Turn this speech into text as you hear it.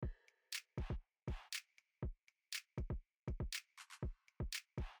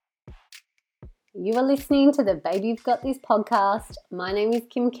You are listening to the Baby You've Got This podcast. My name is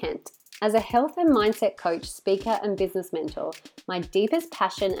Kim Kent. As a health and mindset coach, speaker, and business mentor, my deepest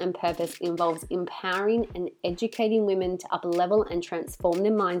passion and purpose involves empowering and educating women to up-level and transform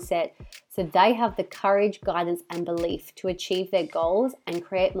their mindset so they have the courage, guidance, and belief to achieve their goals and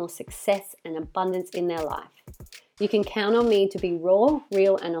create more success and abundance in their life. You can count on me to be raw,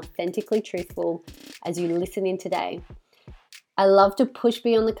 real, and authentically truthful as you listen in today. I love to push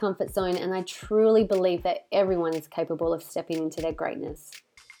beyond the comfort zone, and I truly believe that everyone is capable of stepping into their greatness.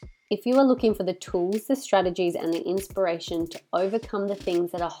 If you are looking for the tools, the strategies, and the inspiration to overcome the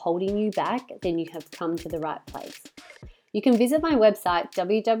things that are holding you back, then you have come to the right place. You can visit my website,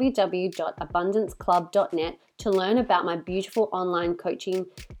 www.abundanceclub.net, to learn about my beautiful online coaching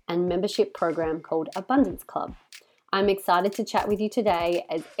and membership program called Abundance Club. I'm excited to chat with you today,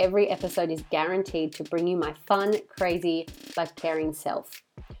 as every episode is guaranteed to bring you my fun, crazy, but caring self.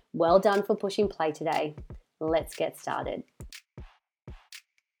 Well done for pushing play today. Let's get started.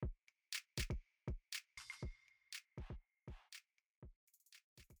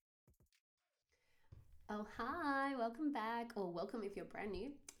 Oh, hi, welcome back, or welcome if you're brand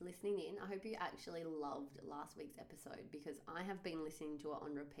new listening in. I hope you actually loved last week's episode, because I have been listening to it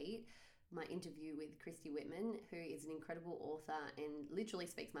on repeat. My interview with Christy Whitman, who is an incredible author and literally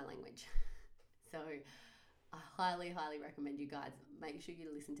speaks my language. So I highly recommend you guys make sure you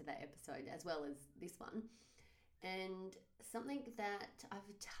listen to that episode as well as this one. And something that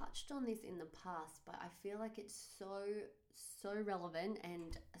I've touched on this in the past, but I feel like it's so relevant,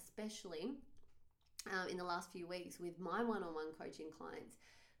 and especially in the last few weeks with my one-on-one coaching clients,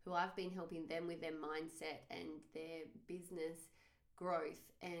 who I've been helping them with their mindset and their business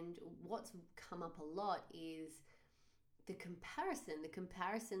growth. And what's come up a lot is the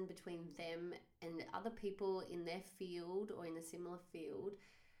comparison between them and other people in their field or in a similar field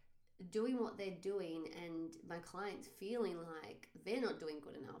doing what they're doing, and my clients feeling like they're not doing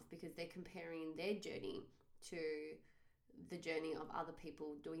good enough because they're comparing their journey to the journey of other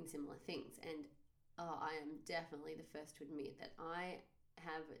people doing similar things. And I am definitely the first to admit that I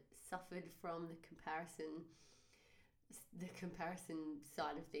have suffered from the comparison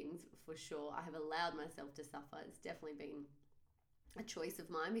side of things, for sure. I have allowed myself to suffer. It's definitely been a choice of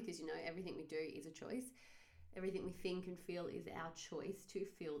mine, because everything we do is a choice. Everything we think and feel is our choice to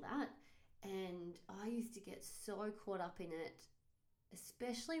feel that. And I used to get so caught up in it,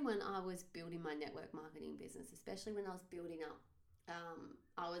 especially when I was building my network marketing business, especially when I was building up.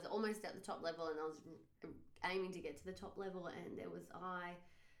 I was almost at the top level, and I was aiming to get to the top level, and I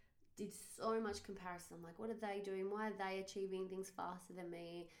did so much comparison. I'm like, what are they doing? Why are they achieving things faster than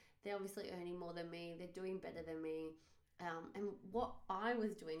me? They're obviously earning more than me. They're doing better than me. And what I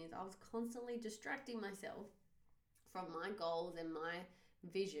was doing is I was constantly distracting myself from my goals and my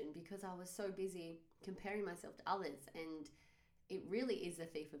vision, because I was so busy comparing myself to others. And it really is a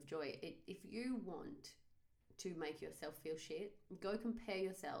thief of joy. If you want to make yourself feel shit, go compare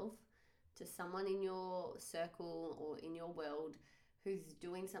yourself to someone in your circle or in your world who's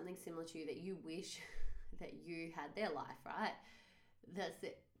doing something similar to you that you wish that you had their life, right? That's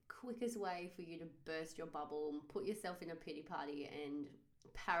the quickest way for you to burst your bubble, put yourself in a pity party, and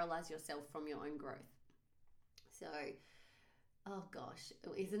paralyze yourself from your own growth. So, oh gosh,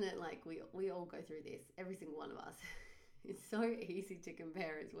 isn't it like we all go through this, every single one of us. It's so easy to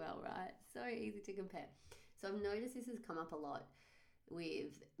compare as well, right? So easy to compare. So I've noticed this has come up a lot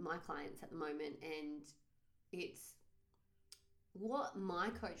with my clients at the moment, and it's what my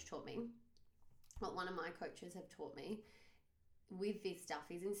coach taught me, what one of my coaches have taught me with this stuff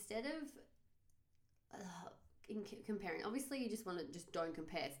is, instead of comparing, obviously you just want to just don't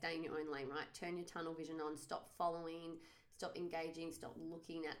compare, stay in your own lane, right? Turn your tunnel vision on, stop following, stop engaging, stop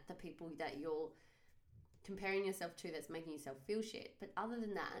looking at the people that you're comparing yourself to that's making yourself feel shit. But other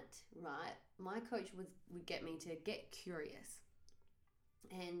than that, right, my coach would get me to get curious.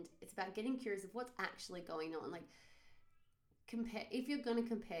 And it's about getting curious of what's actually going on. Like, compare, if you're going to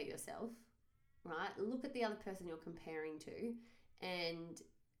compare yourself, right, look at the other person you're comparing to and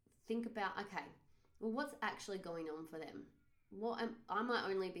think about, okay, well, what's actually going on for them? I might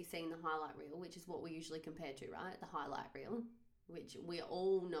only be seeing the highlight reel, which is what we usually compare to, right? The highlight reel, which we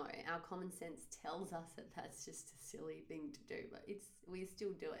all know, our common sense tells us that that's just a silly thing to do, but we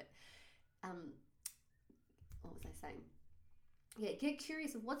still do it. What was I saying? Yeah, get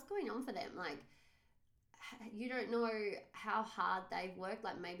curious of what's going on for them. Like, you don't know how hard they've worked.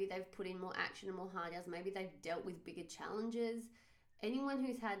 Like, maybe they've put in more action and more hard hours. Maybe they've dealt with bigger challenges. Anyone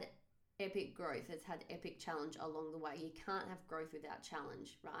who's had epic growth has had epic challenge along the way. You can't have growth without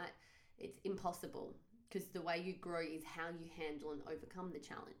challenge, right? It's impossible, because the way you grow is how you handle and overcome the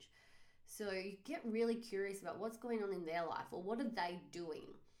challenge. So you get really curious about what's going on in their life, or what are they doing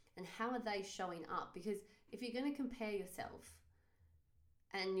and how are they showing up? Because if you're going to compare yourself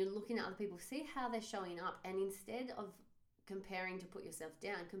and you're looking at other people, see how they're showing up, and instead of comparing to put yourself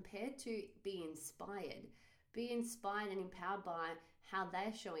down, compare to be inspired. Be inspired and empowered by how they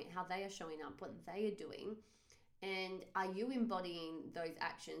are showing up, what they are doing. And are you embodying those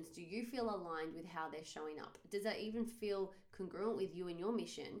actions? Do you feel aligned with how they're showing up? Does that even feel congruent with you and your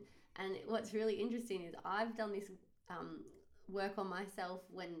mission? And what's really interesting is I've done this work on myself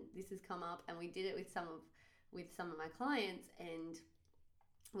when this has come up, and we did it with some of my clients, and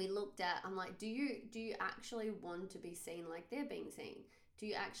we looked at, I'm like, do you actually want to be seen like they're being seen? Do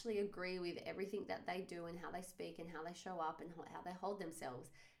you actually agree with everything that they do and how they speak and how they show up and how they hold themselves?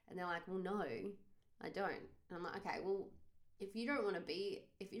 And they're like, well, no, I don't. And I'm like, okay, well, if you don't want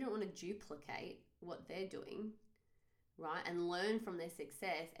to duplicate what they're doing, right, and learn from their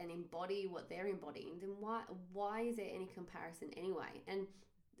success and embody what they're embodying, then why is there any comparison anyway? And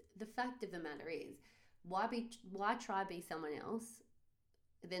the fact of the matter is, why try be someone else?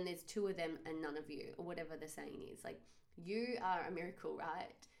 Then there's two of them and none of you, or whatever the saying is. Like, you are a miracle, right?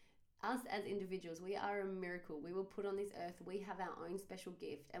 Us as individuals, we are a miracle. We were put on this earth. We have our own special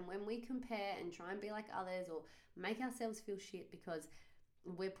gift. And when we compare and try and be like others, or make ourselves feel shit because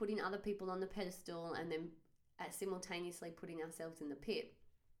we're putting other people on the pedestal and then simultaneously putting ourselves in the pit,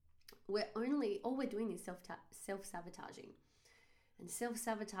 all we're doing is self-sabotaging. And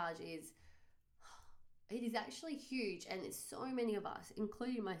self-sabotage it is actually huge, and it's so many of us,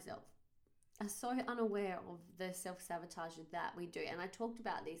 including myself, are so unaware of the self-sabotage that we do. And I talked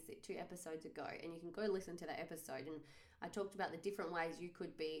about this 2 episodes ago, and you can go listen to that episode, and I talked about the different ways you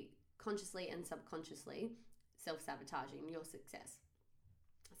could be consciously and subconsciously self-sabotaging your success.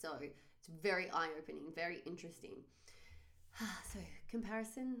 So it's very eye-opening, very interesting. So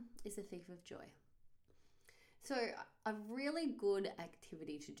comparison is a thief of joy. So a really good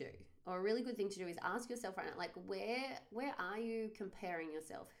activity to do, or a really good thing to do, is ask yourself right now, like, where are you comparing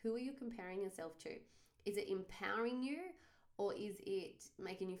yourself? Who are you comparing yourself to? Is it empowering you, or is it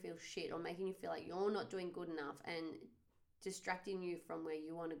making you feel shit, or making you feel like you're not doing good enough and distracting you from where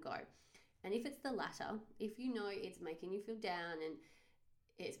you want to go? And if it's the latter, if you know it's making you feel down and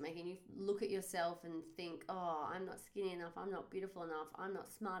it's making you look at yourself and think, oh, I'm not skinny enough, I'm not beautiful enough, I'm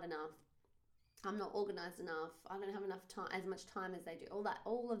not smart enough, I'm not organized enough, I don't have enough time, as much time as they do,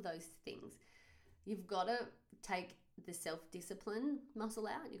 all of those things, you've got to take the self-discipline muscle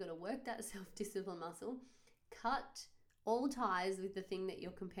out. You've got to work that self-discipline muscle, cut all ties with the thing that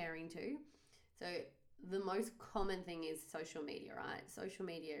you're comparing to. So the most common thing is social media, right? Social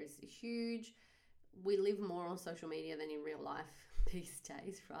media is huge. We live more on social media than in real life these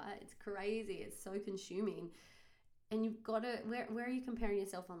days, right? It's crazy. It's so consuming. And you've got to, where are you comparing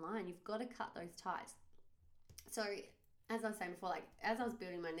yourself online? You've got to cut those ties. So as I was saying before, like, as I was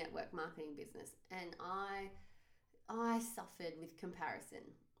building my network marketing business, and I suffered with comparison.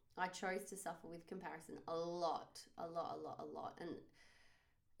 I chose to suffer with comparison a lot. And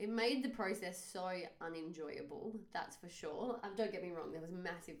it made the process so unenjoyable, that's for sure. Don't get me wrong, there was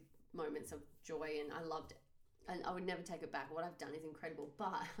massive moments of joy and I loved it. And I would never take it back. What I've done is incredible,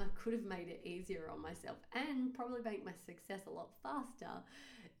 but I could have made it easier on myself and probably make my success a lot faster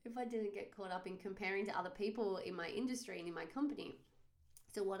if I didn't get caught up in comparing to other people in my industry and in my company.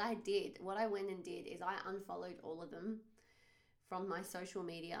 So what I went and did is I unfollowed all of them from my social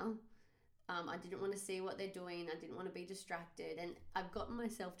media. I didn't want to see what they're doing. I didn't want to be distracted. And I've gotten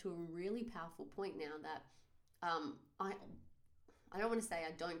myself to a really powerful point now that I don't want to say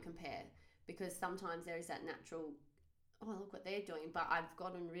I don't compare, because sometimes there is that natural, oh, look what they're doing, but I've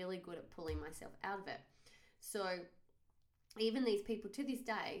gotten really good at pulling myself out of it. So even these people to this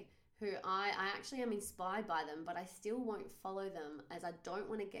day who I actually am inspired by them, but I still won't follow them, as I don't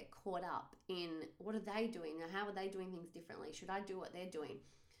want to get caught up in what are they doing, or how are they doing things differently? Should I do what they're doing?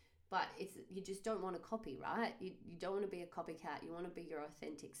 But you just don't want to copy, right? You don't want to be a copycat. You want to be your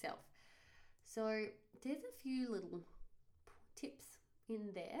authentic self. So there's a few little tips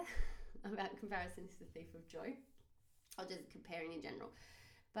in there about comparison is the thief of joy, or just comparing in general.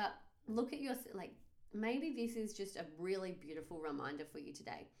 But look at your, like, maybe this is just a really beautiful reminder for you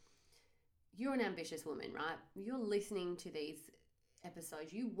today. You're an ambitious woman, right? You're listening to these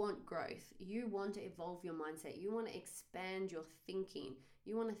episodes. You want growth. You want to evolve your mindset. You want to expand your thinking.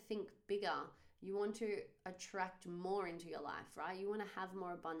 You want to think bigger. You want to attract more into your life, right? You want to have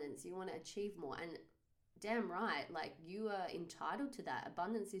more abundance. You want to achieve more. And damn right, like, you are entitled to that.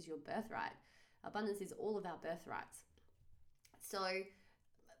 Abundance is your birthright. Abundance is all of our birthrights. So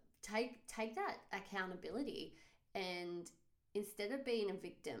take that accountability and instead of being a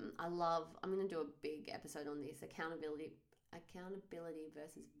victim, I'm going to do a big episode on this, accountability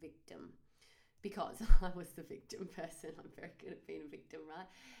versus victim, because I was the victim person. I'm very good at being a victim, right?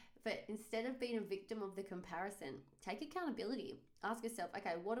 But instead of being a victim of the comparison, take accountability. Ask yourself,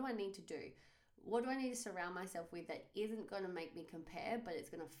 okay, what do I need to do? What do I need to surround myself with that isn't going to make me compare, but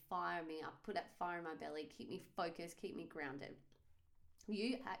it's going to fire me up, put that fire in my belly, keep me focused, keep me grounded?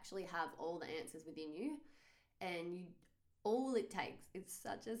 You actually have all the answers within you, and all it takes, it's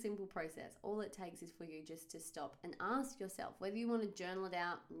such a simple process. All it takes is for you just to stop and ask yourself, whether you want to journal it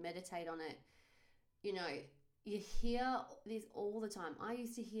out, meditate on it. You know, you hear this all the time. I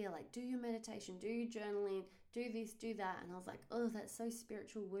used to hear like, do your meditation, do your journaling, do this, do that. And I was like, oh, that's so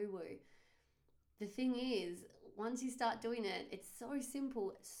spiritual woo-woo. The thing is, once you start doing it, it's so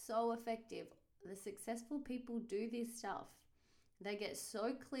simple, so effective. The successful people do this stuff. They get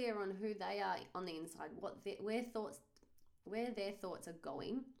so clear on who they are on the inside, where their thoughts are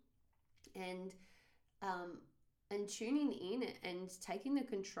going, and tuning in and taking the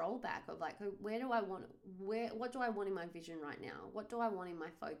control back of like, what do I want in my vision right now? What do I want in my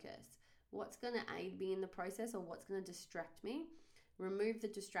focus? What's going to aid me in the process, or what's going to distract me? Remove the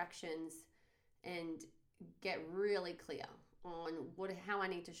distractions and get really clear on how I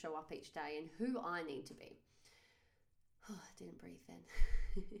need to show up each day and who I need to be. Oh, I didn't breathe then.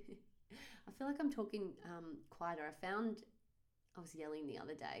 I feel like I'm talking quieter. I was yelling the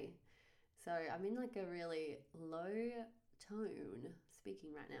other day. So I'm in like a really low tone speaking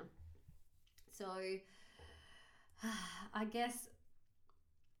right now. So I guess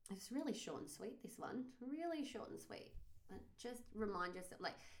it's really short and sweet, this one. Really short and sweet. Just remind yourself,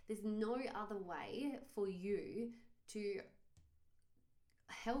 like, there's no other way for you to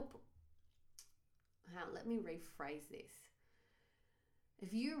help. Let me rephrase this.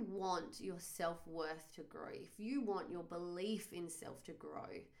 If you want your self-worth to grow, if you want your belief in self to grow,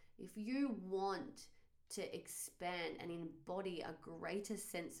 if you want to expand and embody a greater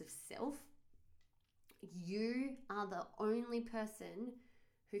sense of self, you are the only person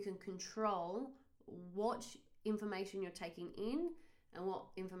who can control what information you're taking in and what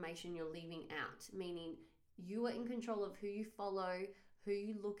information you're leaving out. Meaning you are in control of who you follow, who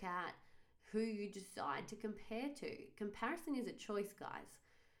you look at, who you decide to compare to. Comparison is a choice, guys.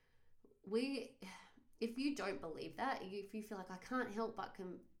 If you don't believe that, if you feel like I can't help but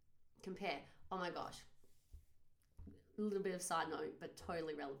compare, oh my gosh, a little bit of side note, but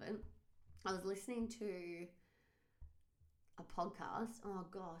totally relevant. I was listening to a podcast. Oh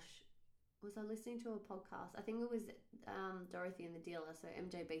gosh, was I listening to a podcast? I think it was Dorothy and the Dealer, so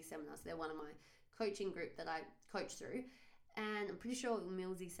MJB Seminars. They're one of my coaching group that I coach through, and I'm pretty sure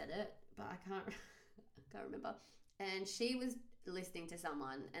Millsy said it, but I can't remember. And she was listening to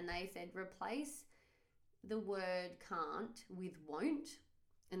someone, and they said replace the word can't with won't,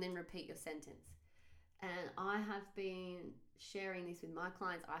 and then repeat your sentence. And I have been sharing this with my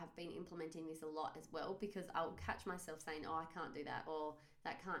clients. I have been implementing this a lot as well, because I will catch myself saying, oh, I can't do that, or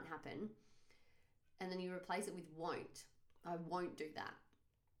that can't happen. And then you replace it with won't. I won't do that.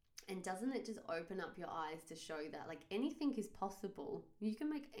 And doesn't it just open up your eyes to show that like anything is possible? You can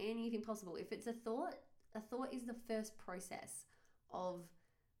make anything possible. If it's a thought is the first process of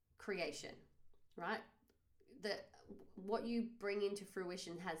creation, right? What you bring into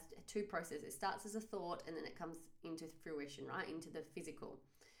fruition has two processes. It starts as a thought and then it comes into fruition, right? Into the physical.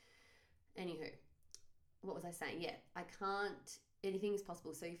 Anywho, what was I saying? Yeah, I can't, anything is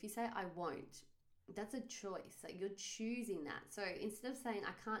possible. So if you say I won't, that's a choice. Like you're choosing that. So instead of saying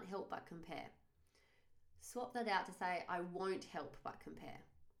I can't help but compare, swap that out to say I won't help but compare.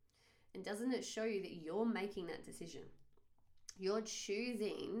 And doesn't it show you that you're making that decision? You're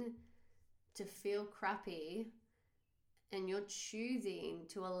choosing to feel crappy, and you're choosing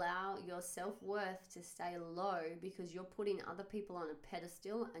to allow your self-worth to stay low because you're putting other people on a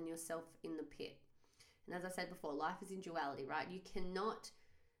pedestal and yourself in the pit. And as I said before, life is in duality, right? You cannot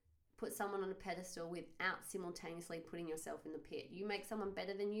put someone on a pedestal without simultaneously putting yourself in the pit. You make someone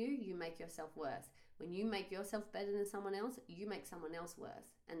better than you, you make yourself worse. When you make yourself better than someone else, you make someone else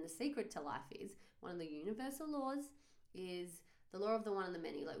worse. And the secret to life is, one of the universal laws is the law of the one and the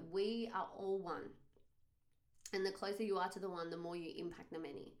many. Like we are all one. And the closer you are to the one, the more you impact the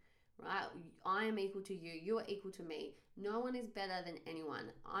many, right? I am equal to you. You are equal to me. No one is better than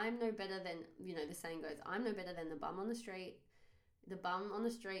anyone. I'm no better than, the saying goes, I'm no better than the bum on the street. The bum on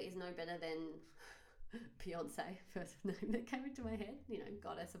the street is no better than Beyonce, first name that came into my head,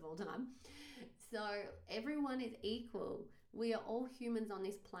 goddess of all time. So everyone is equal. We are all humans on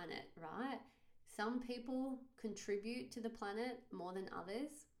this planet, right? Some people contribute to the planet more than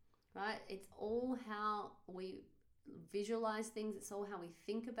others, right? It's all how we visualize things. It's all how we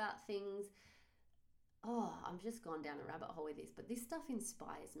think about things. Oh, I've just gone down a rabbit hole with this, but this stuff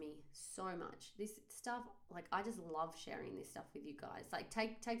inspires me so much. This stuff, like, I just love sharing this stuff with you guys. Like,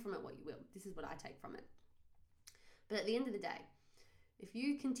 take from it what you will. This is what I take from it. But at the end of the day, if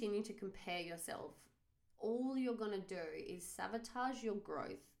you continue to compare yourself, all you're going to do is sabotage your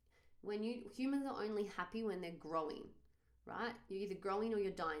growth. Humans are only happy when they're growing, right? You're either growing or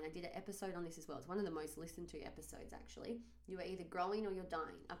you're dying. I did an episode on this as well. It's one of the most listened to episodes, actually. You are either growing or you're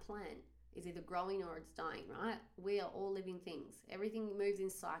dying. A plant is either growing or it's dying, right? We are all living things. Everything moves in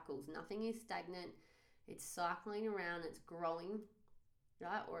cycles. Nothing is stagnant. It's cycling around. It's growing,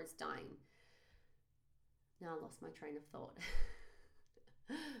 right? Or it's dying. Now I lost my train of thought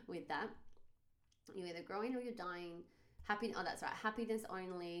with that. You're either growing or you're dying. That's right. Happiness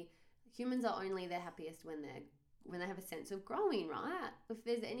only. Humans are only their happiest when they have a sense of growing, right? If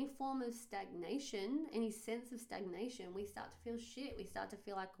there's any form of stagnation, any sense of stagnation, we start to feel shit. We start to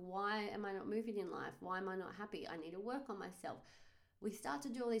feel like, why am I not moving in life? Why am I not happy? I need to work on myself. We start to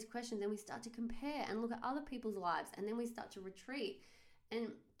do all these questions and we start to compare and look at other people's lives, and then we start to retreat. And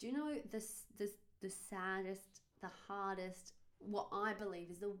do you know the saddest, the hardest, what I believe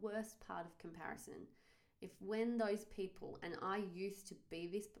is the worst part of comparison? If when those people, and I used to be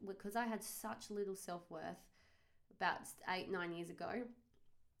this, because I had such little self-worth about 8-9 years ago,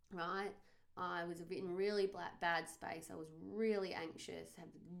 right? I was in really bad space. I was really anxious, had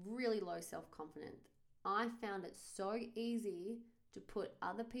really low self-confidence. I found it so easy to put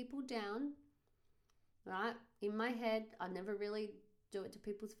other people down, right? In my head, I never really do it to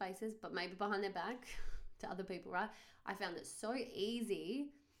people's faces, but maybe behind their back to other people, right? I found it so easy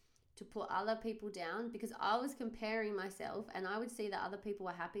to put other people down because I was comparing myself, and I would see that other people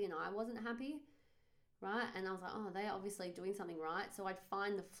were happy and I wasn't happy, right? And I was like, oh, they're obviously doing something right. So I'd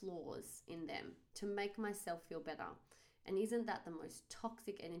find the flaws in them to make myself feel better. And isn't that the most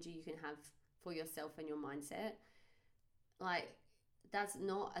toxic energy you can have for yourself and your mindset? Like, that's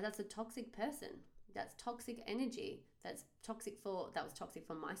a toxic person. That's toxic energy. That was toxic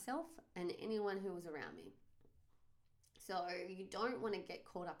for myself and anyone who was around me. So you don't want to get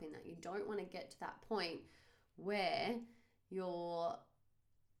caught up in that. You don't want to get to that point where you're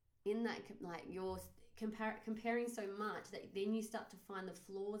in that, like, you're comparing so much that then you start to find the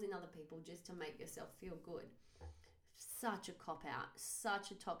flaws in other people just to make yourself feel good. Such a cop-out,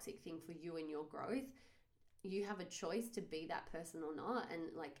 such a toxic thing for you and your growth. You have a choice to be that person or not.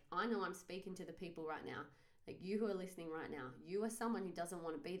 And like, I know I'm speaking to the people right now, like you who are listening right now, you are someone who doesn't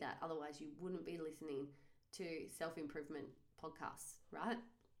want to be that. Otherwise you wouldn't be listening to self-improvement podcasts, right?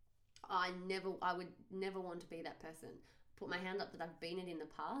 I would never want to be that person. Put my hand up that I've been it in the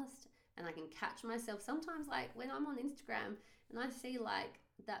past, and I can catch myself sometimes, like when I'm on Instagram and I see like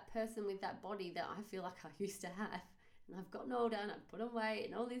that person with that body that I feel like I used to have, and I've gotten older and I've put on weight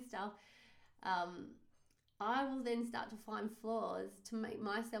and all this stuff, I will then start to find flaws to make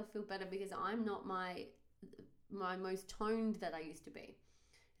myself feel better because I'm not my most toned that I used to be.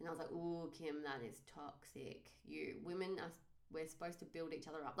 And I was like, oh, Kim, that is toxic. We're supposed to build each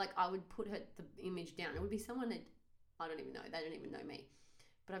other up. Like, I would put the image down. It would be someone that I don't even know. They don't even know me.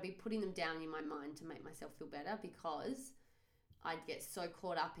 But I'd be putting them down in my mind to make myself feel better because I'd get so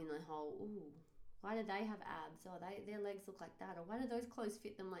caught up in the whole, ooh, why do they have abs? Or their legs look like that? Or why do those clothes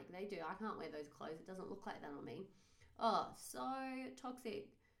fit them like they do? I can't wear those clothes. It doesn't look like that on me. Oh, so toxic.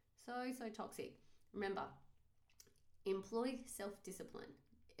 So toxic. Remember, employ self-discipline.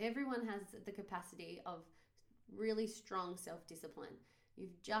 Everyone has the capacity of really strong self-discipline.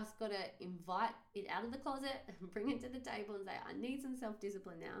 You've just got to invite it out of the closet and bring it to the table and say, I need some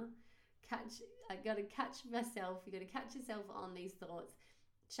self-discipline now. I got to catch myself. You got to catch yourself on these thoughts.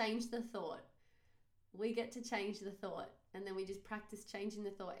 Change the thought. We get to change the thought, and then we just practice changing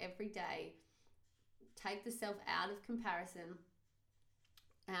the thought every day. Take the self out of comparison.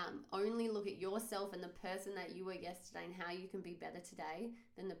 Only look at yourself and the person that you were yesterday and how you can be better today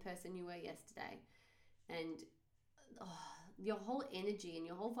than the person you were yesterday. And your whole energy and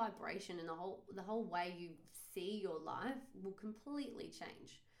your whole vibration and the whole way you see your life will completely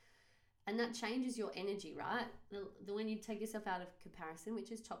change. And that changes your energy, right? When you take yourself out of comparison,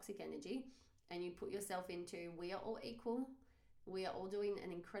 which is toxic energy, and you put yourself into, we are all equal. We are all doing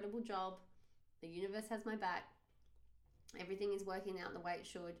an incredible job. The universe has my back. Everything is working out the way it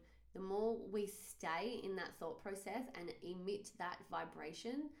should. The more we stay in that thought process and emit that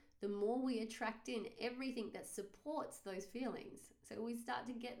vibration, the more we attract in everything that supports those feelings. So we start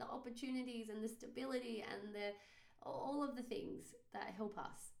to get the opportunities and the stability and all of the things that help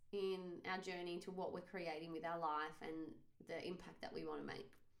us in our journey to what we're creating with our life and the impact that we want to make.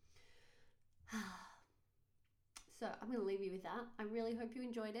 So I'm going to leave you with that. I really hope you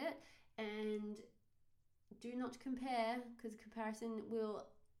enjoyed it, and do not compare, because comparison will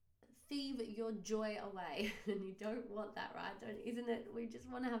thieve your joy away, and you don't want that, right? Isn't it? We just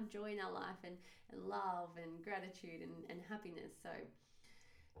want to have joy in our life, and love and gratitude and happiness. So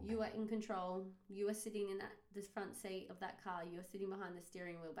you are in control. You are sitting in this front seat of that car. You're sitting behind the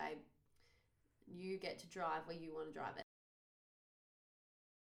steering wheel, babe. You get to drive where you want to drive it.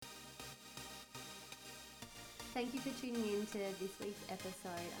 Thank you for tuning in to this week's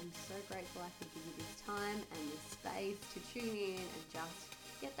episode. I'm so grateful I could give you this time and this space to tune in and just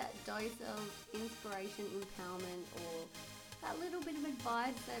get that dose of inspiration, empowerment, or that little bit of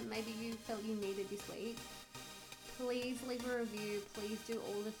advice that maybe you felt you needed this week. Please leave a review. Please do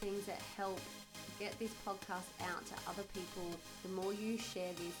all the things that help get this podcast out to other people. The more you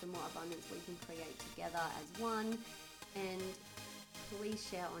share this, the more abundance we can create together as one. And please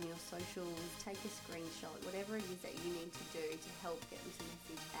share on your socials, take a screenshot, whatever it is that you need to do to help get this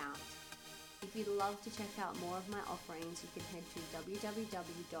message out. If you'd love to check out more of my offerings, you can head to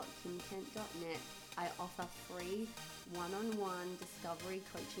www.kimkent.net. I offer free one-on-one discovery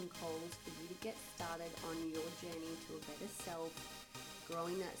coaching calls for you to get started on your journey to a better self,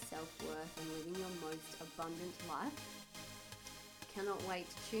 growing that self-worth and living your most abundant life. Cannot wait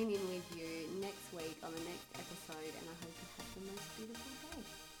to tune in with you next week on the next episode, and I hope you have the most